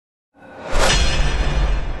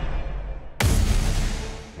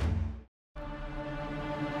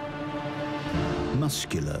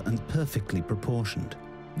Muscular and perfectly proportioned,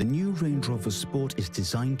 the new Range Rover Sport is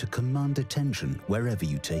designed to command attention wherever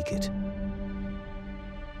you take it.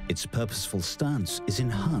 Its purposeful stance is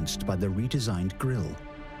enhanced by the redesigned grille,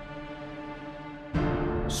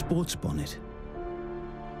 sports bonnet,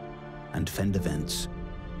 and fender vents.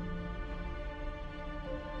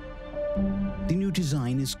 The new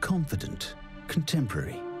design is confident,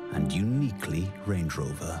 contemporary, and uniquely Range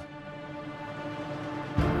Rover.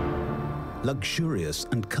 Luxurious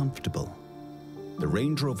and comfortable, the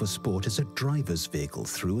Range Rover Sport is a driver's vehicle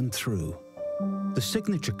through and through. The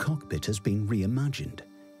signature cockpit has been reimagined,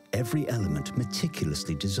 every element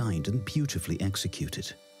meticulously designed and beautifully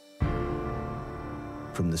executed.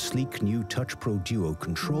 From the sleek new Touch Pro Duo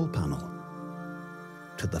control panel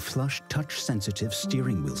to the flush touch-sensitive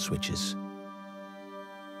steering wheel switches.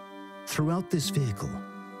 Throughout this vehicle,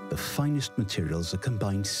 the finest materials are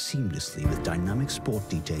combined seamlessly with dynamic sport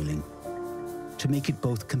detailing to make it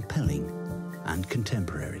both compelling and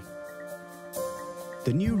contemporary.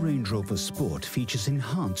 The new Range Rover Sport features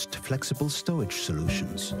enhanced flexible stowage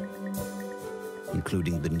solutions,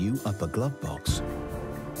 including the new upper glove box,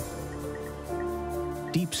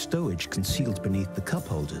 deep stowage concealed beneath the cup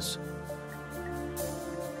holders,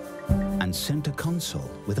 and center console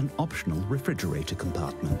with an optional refrigerator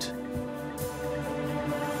compartment.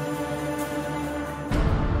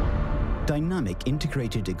 Dynamic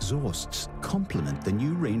integrated exhausts complement the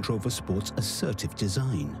new Range Rover Sport's assertive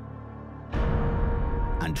design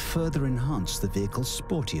and further enhance the vehicle's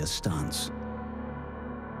sportier stance.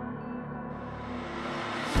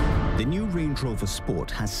 The new Range Rover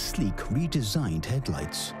Sport has sleek, redesigned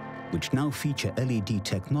headlights, which now feature LED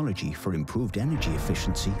technology for improved energy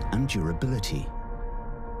efficiency and durability.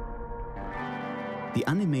 The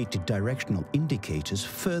animated directional indicators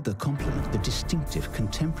further complement the distinctive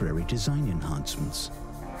contemporary design enhancements.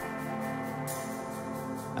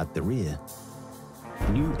 At the rear,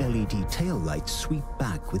 new LED tail lights sweep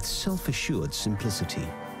back with self-assured simplicity.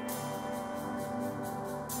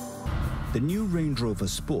 The new Range Rover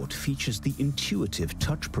Sport features the intuitive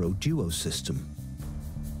Touch Pro Duo system.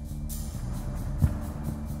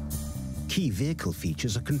 Key vehicle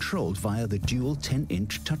features are controlled via the dual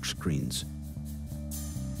 10-inch touchscreens,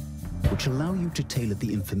 which allow you to tailor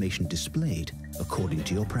the information displayed according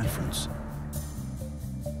to your preference.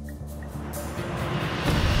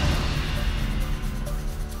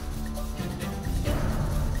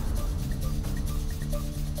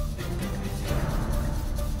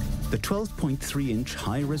 The 12.3-inch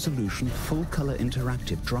high-resolution, full-color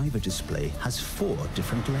interactive driver display has 4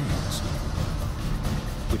 different layers,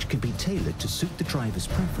 which can be tailored to suit the driver's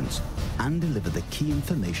preference and deliver the key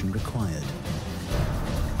information required.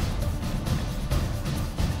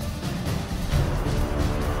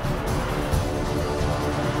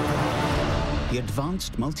 The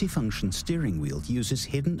advanced multifunction steering wheel uses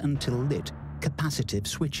hidden until lit capacitive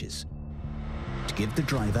switches to give the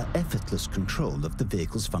driver effortless control of the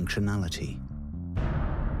vehicle's functionality.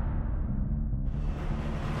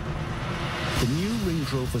 The new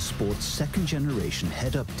Range Rover Sport's second-generation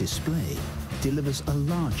head-up display delivers a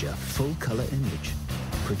larger, full-color image,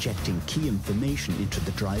 projecting key information into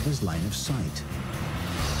the driver's line of sight.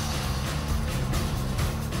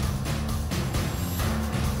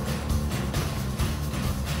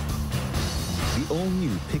 The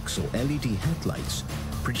all-new Pixel LED headlights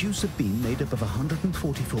produce a beam made up of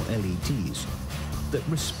 144 LEDs that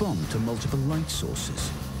respond to multiple light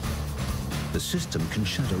sources. The system can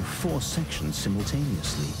shadow 4 sections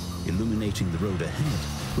simultaneously, illuminating the road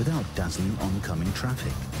ahead without dazzling oncoming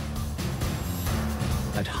traffic.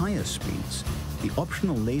 At higher speeds, the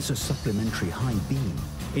optional laser supplementary high beam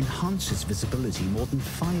enhances visibility more than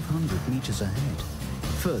 500 meters ahead,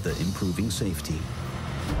 further improving safety.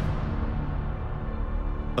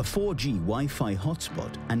 A 4G Wi-Fi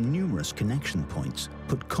hotspot and numerous connection points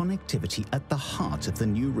put connectivity at the heart of the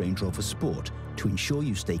new Range Rover Sport to ensure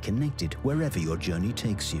you stay connected wherever your journey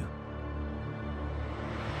takes you.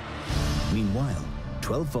 Meanwhile,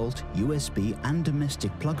 12-volt USB and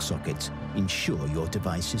domestic plug sockets ensure your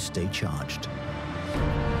devices stay charged.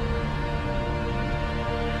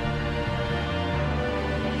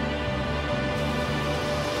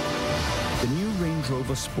 The new Range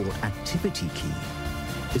Rover Sport Activity Key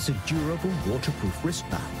is a durable waterproof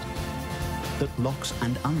wristband that locks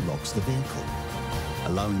and unlocks the vehicle,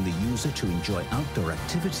 allowing the user to enjoy outdoor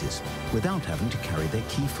activities without having to carry their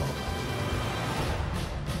key fob.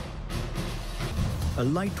 A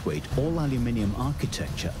lightweight all-aluminium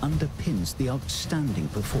architecture underpins the outstanding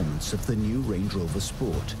performance of the new Range Rover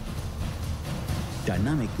Sport.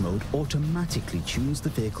 Dynamic mode automatically tunes the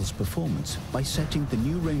vehicle's performance by setting the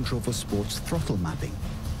new Range Rover Sport's throttle mapping,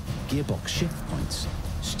 gearbox shift points,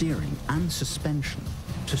 steering and suspension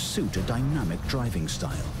to suit a dynamic driving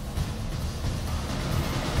style.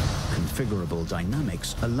 Configurable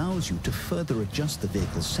dynamics allows you to further adjust the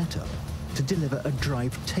vehicle's setup to deliver a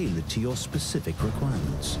drive tailored to your specific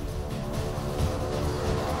requirements.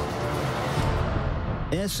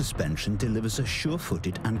 Air suspension delivers a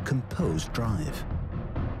sure-footed and composed drive.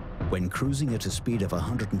 When cruising at a speed of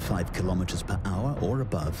 105 kilometers per hour or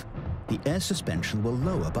above, the air suspension will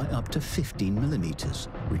lower by up to 15 millimeters,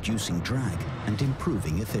 reducing drag and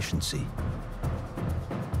improving efficiency.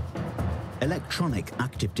 Electronic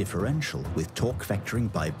active differential with torque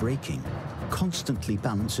vectoring by braking constantly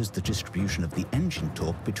balances the distribution of the engine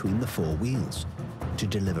torque between the four wheels to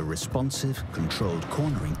deliver responsive, controlled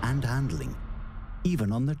cornering and handling,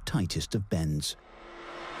 even on the tightest of bends.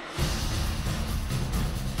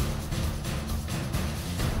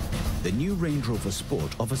 The new Range Rover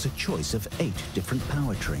Sport offers a choice of 8 different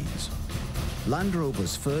powertrains. Land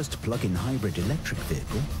Rover's first plug-in hybrid electric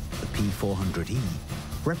vehicle, the P400e,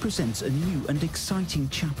 represents a new and exciting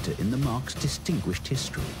chapter in the marque's distinguished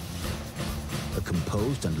history. A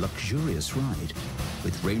composed and luxurious ride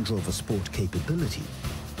with Range Rover Sport capability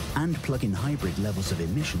and plug-in hybrid levels of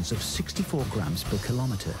emissions of 64 grams per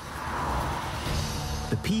kilometre.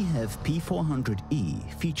 The PHEV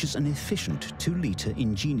P400e features an efficient 2-litre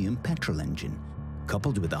Ingenium petrol engine,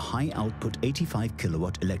 coupled with a high-output 85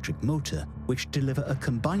 kilowatt electric motor, which deliver a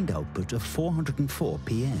combined output of 404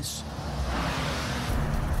 PS.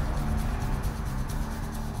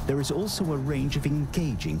 There is also a range of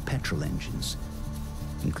engaging petrol engines,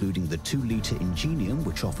 including the 2-litre Ingenium,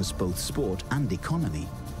 which offers both sport and economy,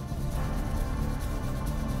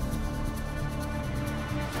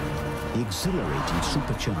 the exhilarating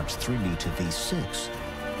supercharged 3-litre V6,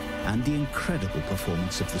 and the incredible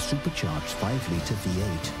performance of the supercharged 5-litre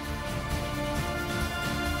V8.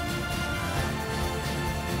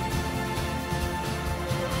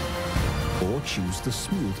 Or choose the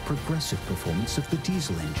smooth, progressive performance of the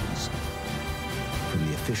diesel engines, from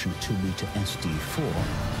the efficient 2-litre SD4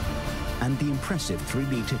 and the impressive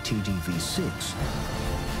 3-litre TDV6,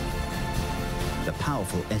 the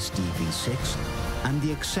powerful SDV6, and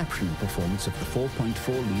the exceptional performance of the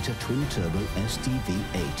 4.4-litre twin-turbo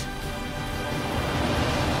SDV8.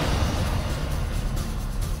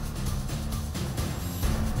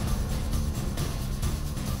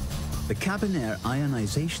 The cabin air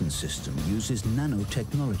ionization system uses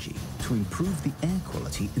nanotechnology to improve the air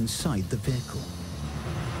quality inside the vehicle.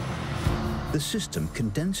 The system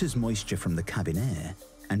condenses moisture from the cabin air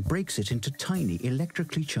and breaks it into tiny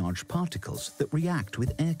electrically charged particles that react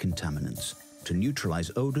with air contaminants to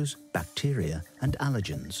neutralize odors, bacteria, and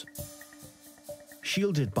allergens.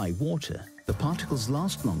 Shielded by water, the particles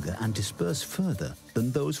last longer and disperse further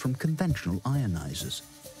than those from conventional ionizers,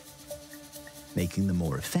 making them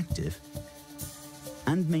more effective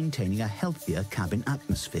and maintaining a healthier cabin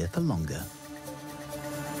atmosphere for longer.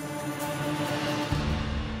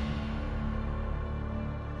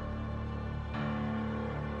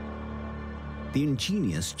 The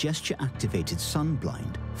ingenious gesture-activated sun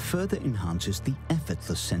blind further enhances the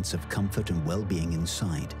effortless sense of comfort and well-being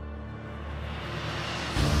inside.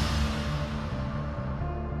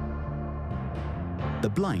 The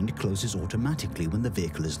blind closes automatically when the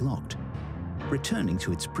vehicle is locked, returning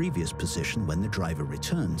to its previous position when the driver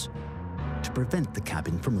returns, to prevent the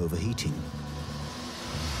cabin from overheating.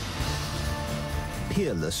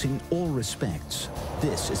 Peerless in all respects,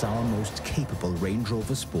 this is our most capable Range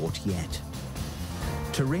Rover Sport yet.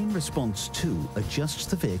 Terrain Response 2 adjusts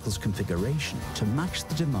the vehicle's configuration to match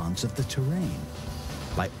the demands of the terrain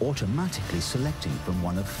by automatically selecting from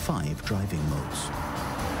one of 5 driving modes.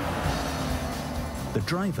 The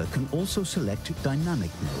driver can also select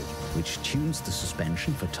Dynamic mode, which tunes the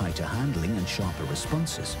suspension for tighter handling and sharper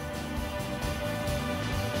responses,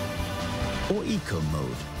 or Eco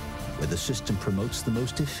mode, where the system promotes the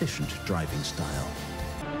most efficient driving style.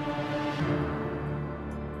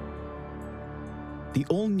 The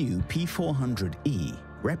all-new P400e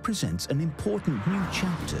represents an important new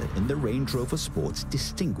chapter in the Range Rover Sport's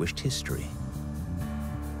distinguished history.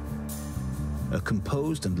 A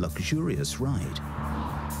composed and luxurious ride,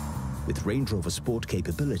 with Range Rover Sport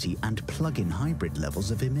capability and plug-in hybrid levels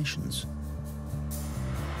of emissions.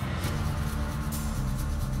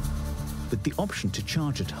 With the option to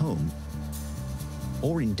charge at home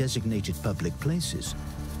or in designated public places,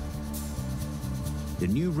 the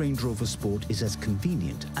new Range Rover Sport is as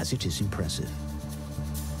convenient as it is impressive.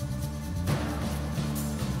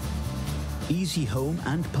 Easy home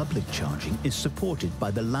and public charging is supported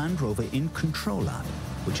by the Land Rover In Control app,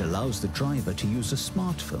 which allows the driver to use a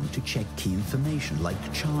smartphone to check key information like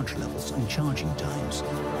charge levels and charging times.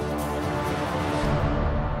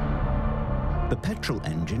 The petrol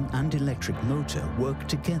engine and electric motor work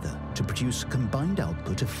together to produce a combined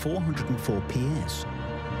output of 404 PS,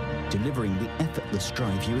 delivering the effortless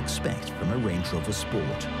drive you expect from a Range Rover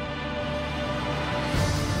Sport.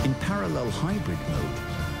 In parallel hybrid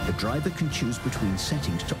mode, the driver can choose between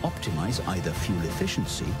settings to optimize either fuel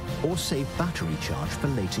efficiency or save battery charge for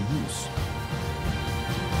later use.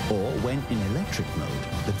 Or when in electric mode,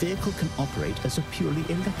 the vehicle can operate as a purely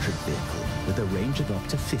electric vehicle with a range of up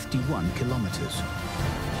to 51 kilometers.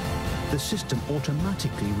 The system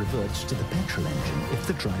automatically reverts to the petrol engine if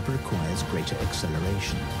the driver requires greater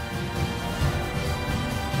acceleration.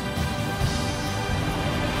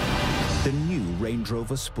 The new Range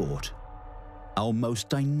Rover Sport, our most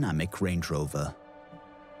dynamic Range Rover.